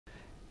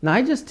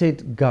Niger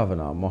State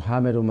Governor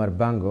Mohammed Umar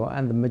Bago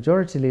and the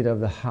Majority Leader of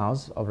the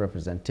House of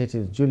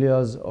Representatives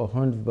Julius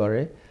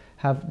Ihonvbere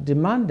have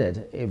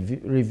demanded a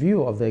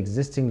review of the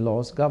existing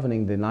laws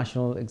governing the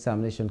National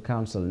Examination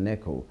Council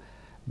 (Neco).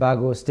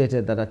 Bago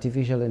stated that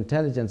artificial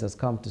intelligence has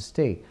come to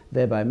stay,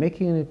 thereby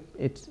making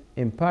it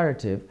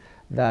imperative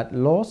that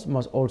laws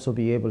must also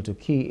be able to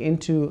key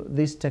into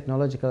these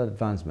technological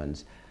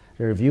advancements.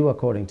 The review,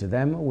 according to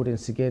them, would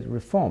instigate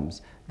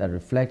reforms that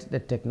reflect the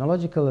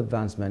technological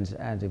advancements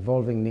and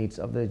evolving needs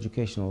of the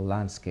educational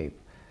landscape.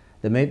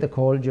 They made the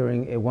call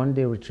during a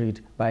one-day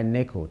retreat by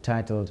Neco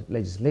titled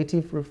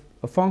Legislative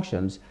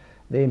Functions,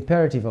 the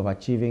Imperative of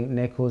Achieving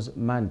Neco's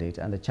Mandate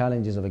and the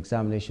Challenges of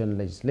Examination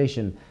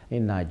Legislation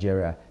in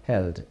Nigeria,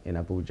 held in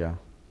Abuja.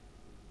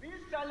 These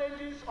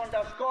challenges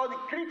underscore the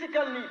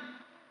critical need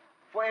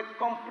for a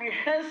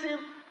comprehensive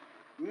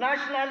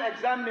national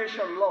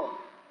examination law,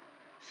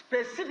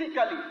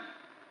 specifically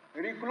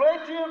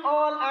regulating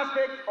all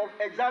aspects of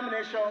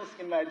examinations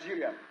in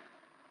Nigeria.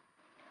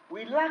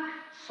 We lack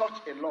such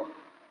a law,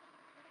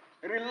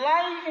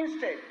 relying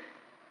instead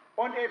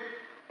on a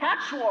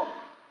patchwork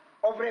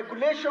of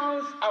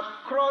regulations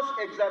across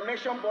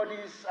examination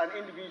bodies and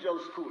individual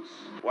schools.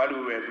 While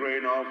we were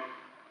growing up,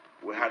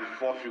 we had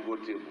 4-figure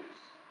tables.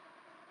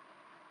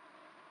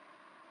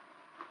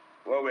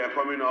 While we were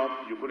coming up,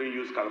 you couldn't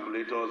use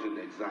calculators in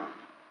the exam.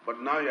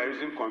 But now you are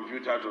using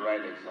computer to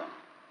write exam.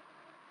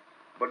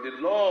 But the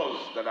laws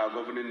that are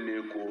governing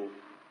NECO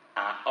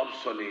are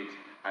obsolete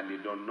and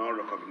they do not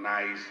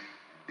recognize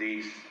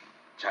these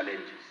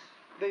challenges.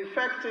 The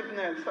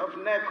effectiveness of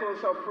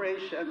NECO's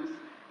operations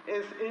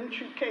is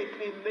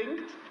intricately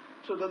linked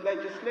to the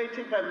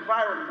legislative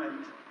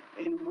environment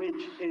in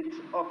which it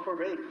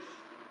operates.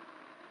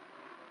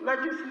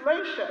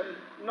 Legislation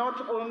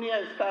not only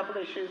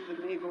establishes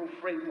the legal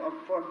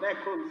framework for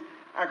NECO's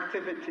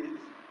activities,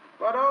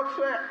 but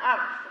also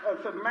acts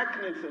as a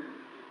mechanism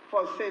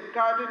for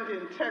safeguarding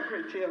the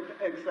integrity of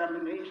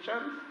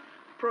examinations,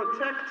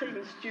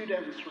 protecting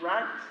students'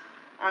 rights,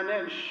 and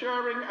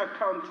ensuring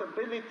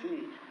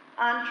accountability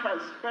and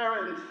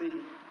transparency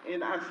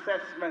in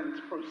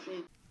assessment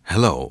procedures.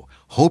 Hello,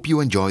 hope you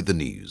enjoyed the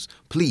news.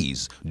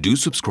 Please do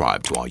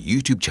subscribe to our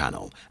YouTube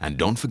channel and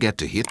don't forget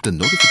to hit the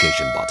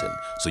notification button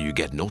so you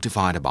get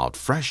notified about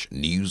fresh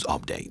news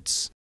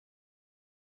updates.